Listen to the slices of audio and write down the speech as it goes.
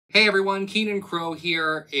Hey everyone, Keenan Crow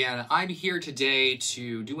here, and I'm here today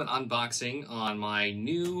to do an unboxing on my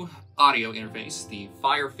new audio interface, the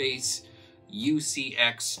Fireface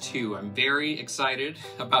UCX II. I'm very excited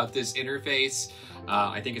about this interface.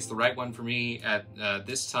 I think it's the right one for me at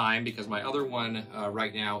this time because my other one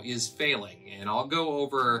right now is failing, and I'll go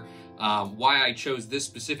over why I chose this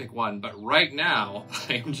specific one, but right now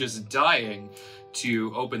I am just dying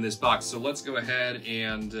to open this box. So let's go ahead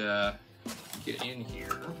and get in here.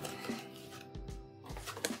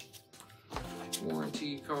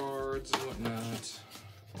 Warranty cards and whatnot.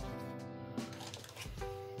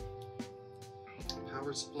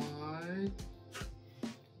 Power supply,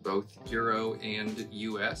 both Euro and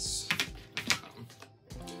US.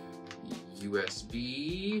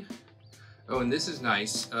 USB. Oh, and this is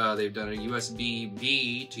nice. They've done a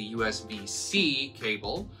USB-B to USB-C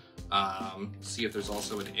cable. See if there's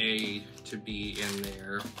also an A to B in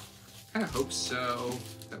there. Kind of hope so.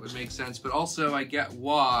 That would make sense. But also, I get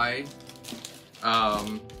why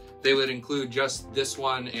they would include just this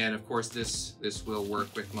one, and of course, this will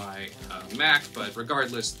work with my Mac. But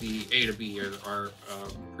regardless, the A to B are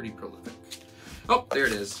pretty prolific. Oh, there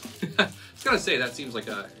it is. I was gonna say that seems like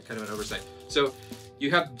a kind of an oversight. So you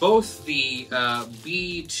have both the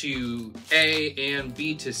B to A and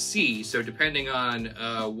B to C. So depending on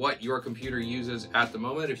what your computer uses at the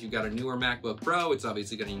moment, if you've got a newer MacBook Pro, it's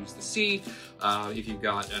obviously going to use the C. If you've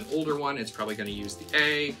got an older one, it's probably going to use the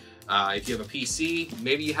A. If you have a PC,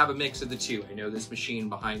 maybe you have a mix of the two. I know this machine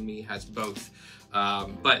behind me has both.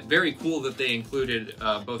 But very cool that they included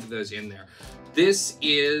both of those in there. This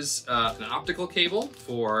is an optical cable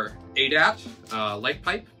for ADAT, light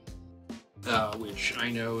pipe. Which I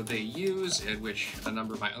know they use and which a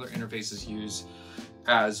number of my other interfaces use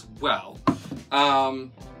as well.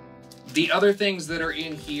 The other things that are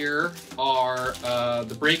in here are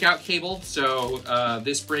the breakout cable. So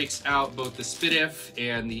this breaks out both the SPDIF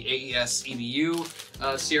and the AES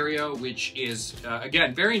EBU stereo, which is,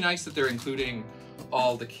 again, very nice that they're including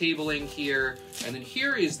all the cabling here. And then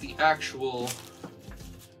here is the actual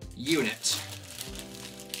unit.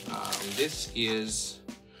 This is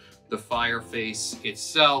the Fireface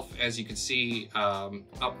itself. As you can see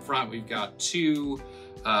up front, we've got two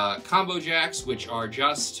combo jacks, which are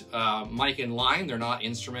just mic in line. They're not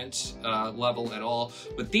instrument level at all,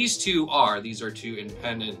 but these two are. These are two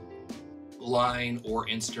independent line or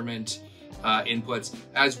instrument inputs,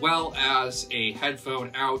 as well as a headphone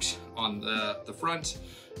out on the front.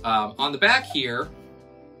 On the back here,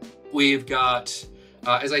 we've got,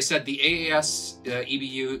 as I said, the AES,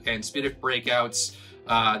 EBU, and SPDIF breakouts,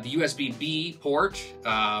 the USB-B port,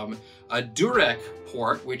 a Durek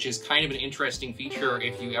port, which is kind of an interesting feature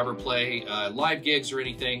if you ever play live gigs or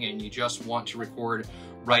anything and you just want to record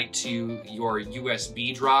right to your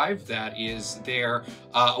USB drive that is there.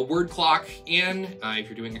 A word clock in, if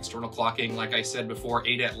you're doing external clocking, like I said before,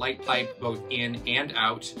 ADAT light pipe, both in and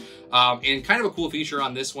out. And kind of a cool feature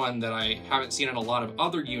on this one that I haven't seen on a lot of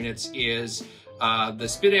other units is the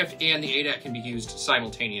SPDIF and the ADAT can be used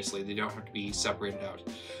simultaneously. They don't have to be separated out.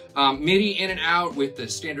 MIDI in and out with the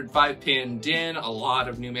standard 5-pin DIN. A lot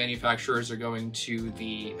of new manufacturers are going to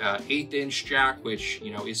the 1/8" jack, which,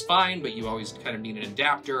 you know, is fine, but you always kind of need an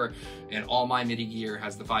adapter, and all my MIDI gear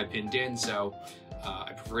has the 5-pin DIN, so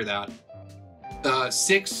I prefer that.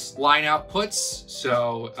 6 line outputs,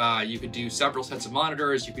 so you could do several sets of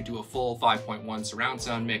monitors, you could do a full 5.1 surround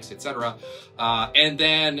sound mix, etc. And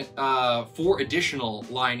then 4 additional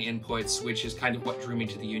line inputs, which is kind of what drew me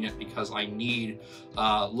to the unit because I need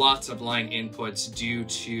lots of line inputs due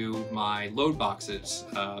to my load boxes,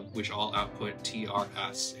 which all output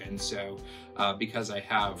TRS. And so because I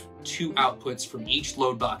have 2 outputs from each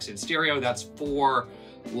load box in stereo, that's 4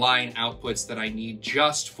 line outputs that I need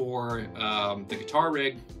just for the guitar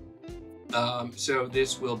rig. So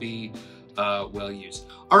this will be well used.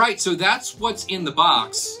 All right, so that's what's in the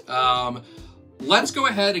box. Let's go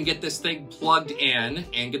ahead and get this thing plugged in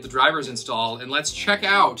and get the drivers installed, and let's check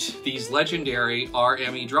out these legendary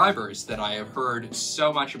RME drivers that I have heard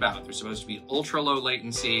so much about. They're supposed to be ultra low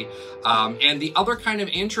latency. And the other kind of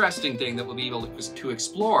interesting thing that we'll be able to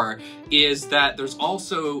explore is that there's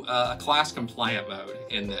also a class compliant mode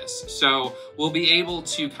in this. So we'll be able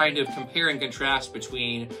to kind of compare and contrast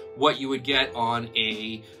between what you would get on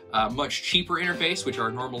a much cheaper interface, which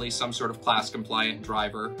are normally some sort of class compliant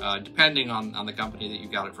driver, depending on the company that you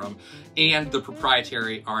got it from, and the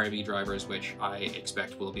proprietary RME drivers, which I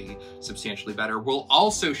expect will be substantially better. We'll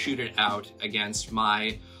also shoot it out against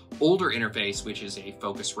my older interface, which is a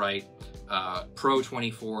Focusrite Pro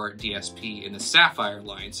 24 DSP in the Saffire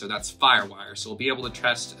line, so that's Firewire. So we'll be able to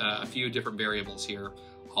test a few different variables here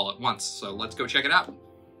all at once. So let's go check it out.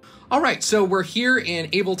 All right, so we're here in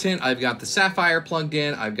Ableton. I've got the Saffire plugged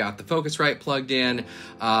in. I've got the Focusrite plugged in.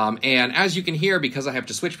 And as you can hear, because I have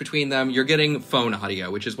to switch between them, you're getting phone audio,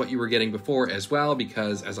 which is what you were getting before as well,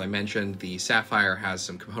 because as I mentioned, the Saffire has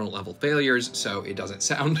some component level failures, so it doesn't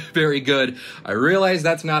sound very good. I realize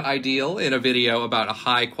that's not ideal in a video about a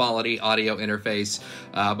high quality audio interface,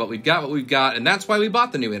 but we've got what we've got, and that's why we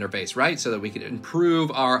bought the new interface, right? So that we could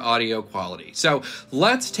improve our audio quality. So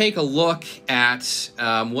let's take a look at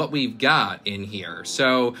what we've got in here.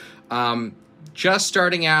 So just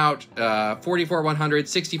starting out, 44-100,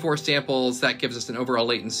 64 samples, that gives us an overall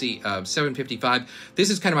latency of 755.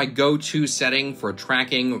 This is kind of my go-to setting for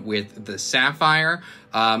tracking with the Saffire.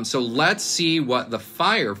 So let's see what the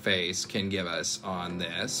Fireface can give us on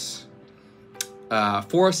this.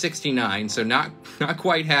 469, so not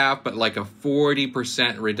quite half, but like a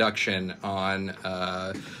 40% reduction on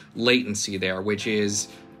latency this which is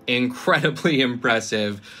incredibly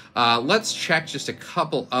impressive. Let's check just a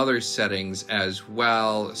couple other settings as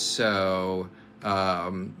well. So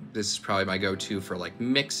this is probably my go-to for like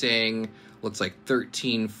mixing. Looks like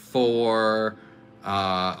 13.4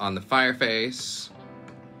 on the Fireface.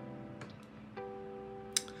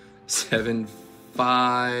 7.5.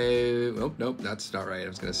 Oh, nope, that's not right. I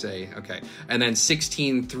was going to say, okay. And then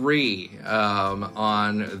 16.3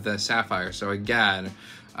 on the Saffire. So again,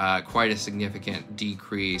 quite a significant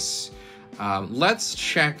decrease. Let's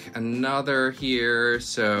check another here.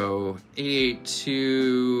 So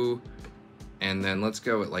 88.2, and then let's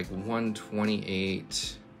go at like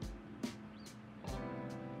 128.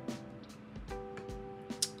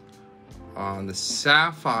 On the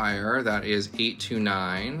Saffire, that is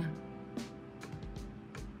 829.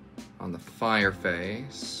 On the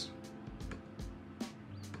Fireface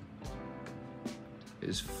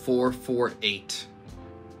is 448,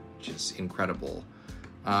 which is incredible.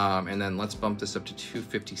 And then let's bump this up to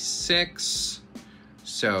 256.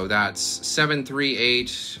 So that's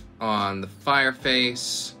 738 on the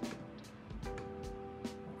Fireface.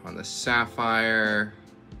 On the Saffire,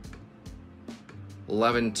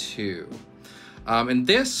 11.2. And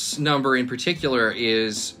this number in particular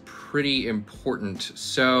is pretty important.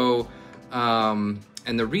 So, and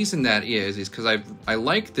the reason that is because I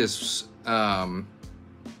like this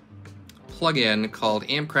plugin called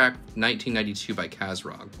Amcrack 1992 by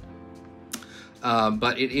Kazrog.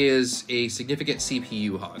 But it is a significant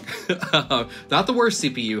CPU hog. Not the worst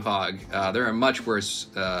CPU hog. There are much worse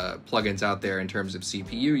plugins out there in terms of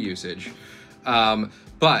CPU usage.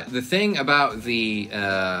 But the thing about the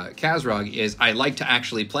Kazrog is I like to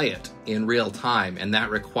actually play it in real time, and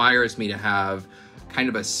that requires me to have kind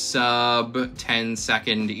of a sub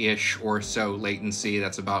 10-second-ish or so latency.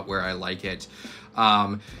 That's about where I like it.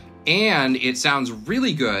 And it sounds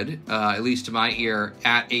really good, at least to my ear,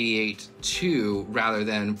 at 88.2 rather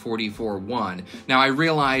than 44.1. Now, I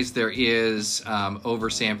realize there is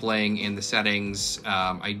oversampling in the settings.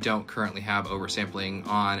 I don't currently have oversampling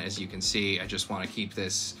on, as you can see. I just want to keep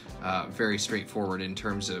this very straightforward in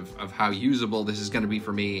terms of how usable this is going to be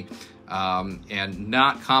for me, and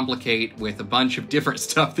not complicate with a bunch of different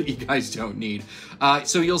stuff that you guys don't need.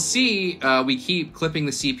 So you'll see we keep clipping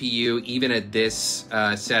the CPU even at this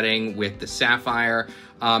setting with the Saffire,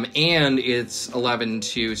 and it's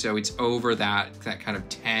 11.2, so it's over that kind of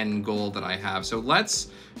 10 goal that I have. So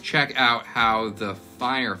let's check out how the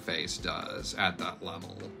Fireface does at that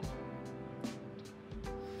level.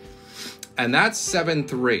 And that's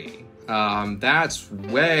 7.3. That's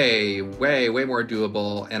way more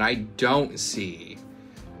doable, and I don't see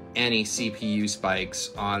any CPU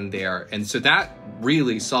spikes on there. And so that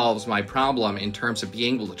really solves my problem in terms of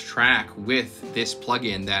being able to track with this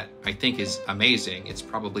plugin that I think is amazing. It's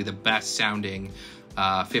probably the best sounding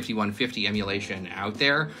 5150 emulation out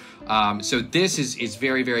there. So this is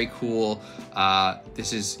very cool.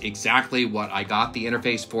 This is exactly what I got the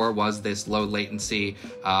interface for, was this low latency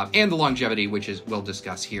and the longevity, which we'll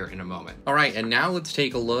discuss here in a moment. All right, and now let's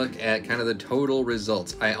take a look at kind of the total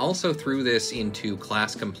results. I also threw this into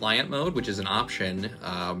class compliant mode, which is an option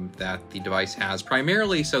that the device has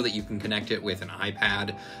primarily so that you can connect it with an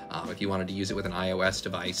iPad. If you wanted to use it with an iOS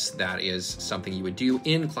device, that is something you would do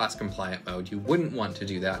in class compliant mode. You wouldn't want to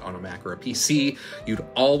do that on a Mac or a PC. You'd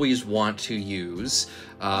always want to use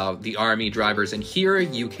the RME drivers, and here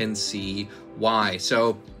you can see why.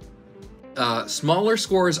 So smaller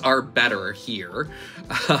scores are better here.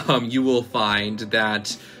 You will find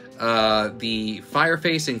that The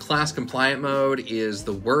Fireface in class compliant mode is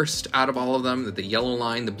the worst out of all of them. The yellow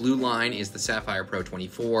line, the blue line is the Saffire Pro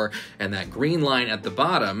 24, and that green line at the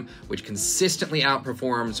bottom, which consistently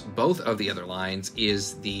outperforms both of the other lines,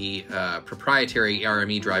 is the proprietary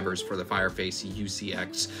RME drivers for the Fireface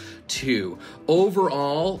UCX II.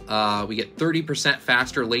 Overall, we get 30%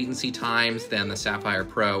 faster latency times than the Saffire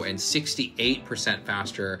Pro and 68%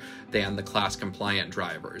 faster than the class compliant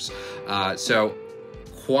drivers. So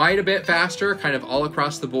quite a bit faster, kind of all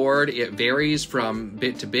across the board. It varies from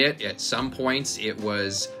bit to bit. At some points, it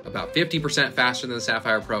was about 50% faster than the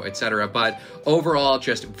Saffire Pro, etc. But overall,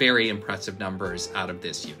 just very impressive numbers out of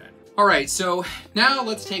this unit. All right, so now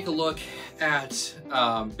let's take a look at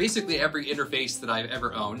basically every interface that I've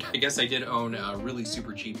ever owned. I guess I did own a really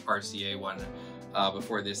super cheap RCA one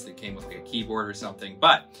before this that came with like a keyboard or something.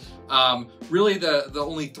 But really the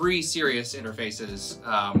only three serious interfaces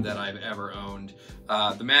that I've ever owned,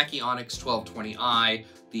 the Mackie Onyx 1220i,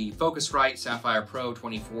 the Focusrite Saffire Pro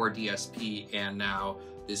 24 DSP, and now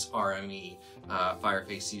this RME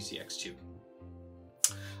Fireface UCX II.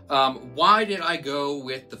 Why did I go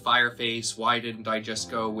with the Fireface? Why didn't I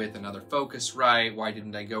just go with another Focusrite? Why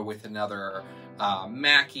didn't I go with another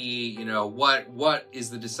Mackie? You know, what is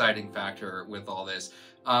the deciding factor with all this?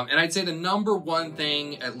 And I'd say the number one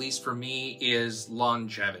thing, at least for me, is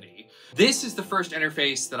longevity. This is the first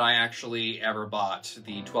interface that I actually ever bought,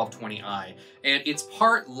 the 1220i, and it's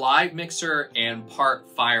part live mixer and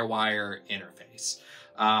part Firewire interface.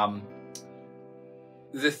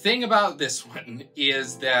 The thing about this one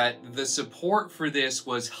is that the support for this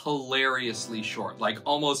was hilariously short, like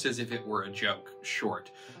almost as if it were a joke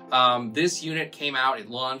short. This unit came out, it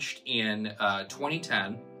launched in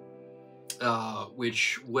 2010,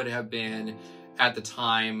 which would have been, at the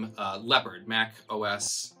time, Leopard, Mac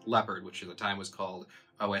OS Leopard, which at the time was called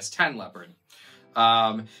OS X Leopard.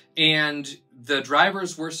 And the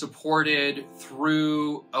drivers were supported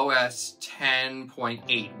through OS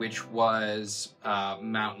 10.8, which was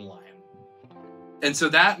Mountain Lion. And so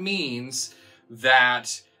that means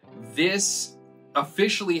that this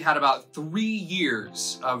officially had about 3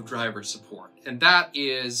 years of driver support. And that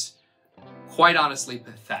is quite honestly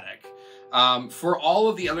pathetic. For all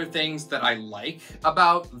of the other things that I like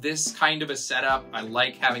about this kind of a setup, I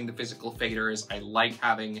like having the physical faders, I like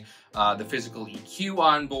having the physical EQ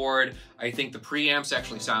on board. I think the preamps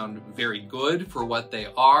actually sound very good for what they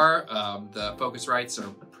are. The Focusrites are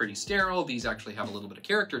pretty sterile. These actually have a little bit of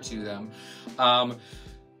character to them.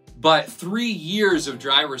 But 3 years of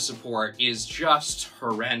driver support is just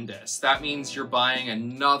horrendous. That means you're buying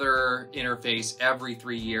another interface every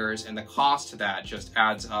 3 years, and the cost to that just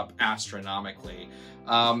adds up astronomically.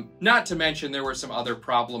 Not to mention there were some other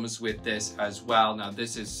problems with this as well. Now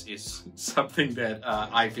this is something that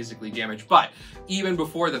I physically damaged, but even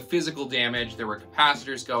before the physical damage, there were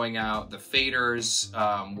capacitors going out, the faders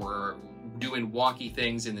were doing wonky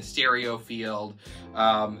things in the stereo field.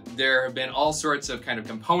 There have been all sorts of kind of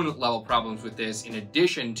component level problems with this in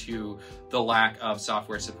addition to the lack of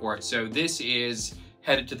software support. So this is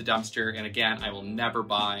headed to the dumpster, and again, I will never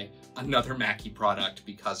buy another Mackie product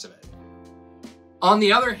because of it. On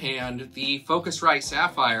the other hand, the Focusrite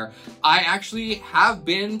Saffire, I actually have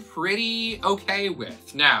been pretty okay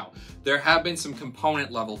with. Now, there have been some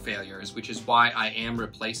component level failures, which is why I am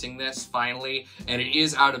replacing this finally, and it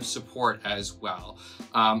is out of support as well.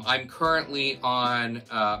 I'm currently on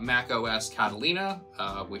Mac OS Catalina,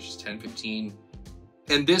 which is 10.15,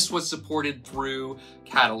 and this was supported through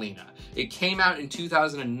Catalina. It came out in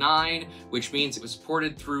 2009, which means it was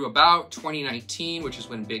supported through about 2019, which is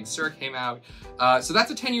when Big Sur came out. So that's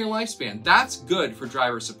a 10-year lifespan. That's good for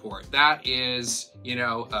driver support. That is, you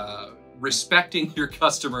know, respecting your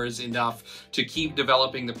customers enough to keep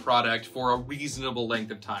developing the product for a reasonable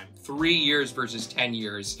length of time. 3 years versus 10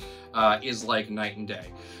 years is like night and day.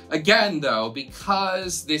 Again, though,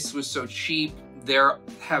 because this was so cheap, there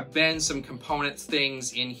have been some component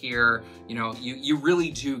things in here. You know, you really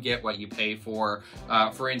do get what you pay for.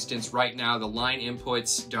 For instance, right now the line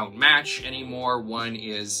inputs don't match anymore. One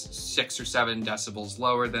is 6 or 7 decibels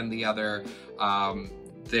lower than the other.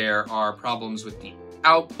 There are problems with the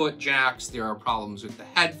output jacks. There are problems with the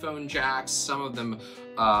headphone jacks. Some of them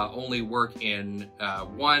only work in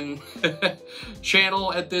one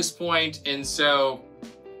channel at this point. And so,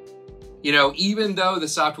 you know, even though the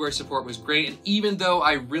software support was great, and even though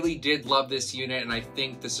I really did love this unit and I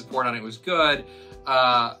think the support on it was good,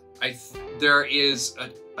 there is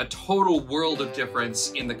a total world of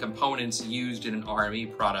difference in the components used in an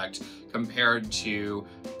RME product compared to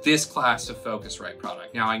this class of Focusrite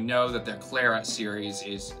product. Now, I know that their Clara series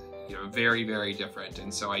is, you know, very, very different.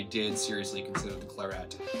 And so I did seriously consider the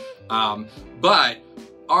Claret. But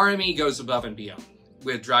RME goes above and beyond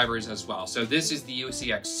with drivers as well. So this is the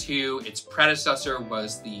UCX II. Its predecessor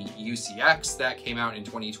was the UCX that came out in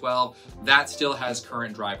 2012. That still has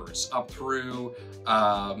current drivers up through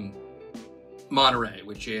Monterey,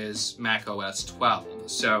 which is Mac OS 12.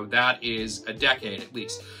 So that is a decade at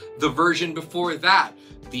least. The version before that,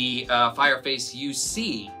 the Fireface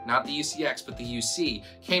UC, not the UCX, but the UC,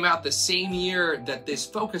 came out the same year that this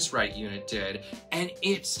Focusrite unit did, and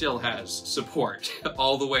it still has support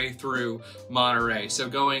all the way through Monterey. So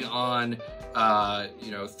going on,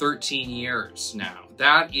 13 years now.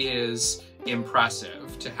 That is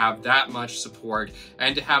impressive to have that much support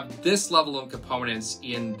and to have this level of components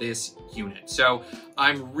in this unit. So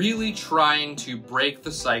I'm really trying to break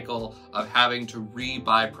the cycle of having to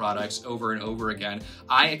re-buy products over and over again.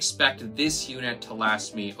 I expect this unit to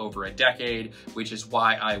last me over a decade, which is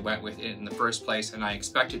why I went with it in the first place, and I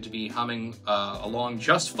expect it to be humming along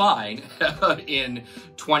just fine in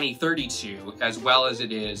 2032, as well as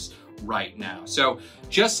it is right now. So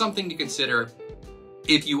just something to consider.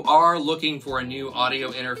 If you are looking for a new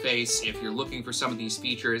audio interface, if you're looking for some of these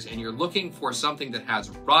features, and you're looking for something that has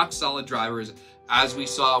rock solid drivers, as we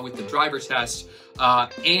saw with the driver test,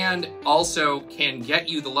 and also can get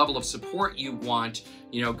you the level of support you want,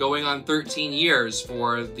 you know, going on 13 years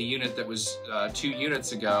for the unit that was 2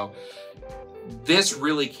 units ago, this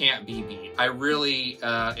really can't be beat. I really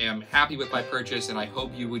am happy with my purchase, and I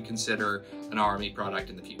hope you would consider an RME product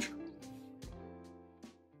in the future.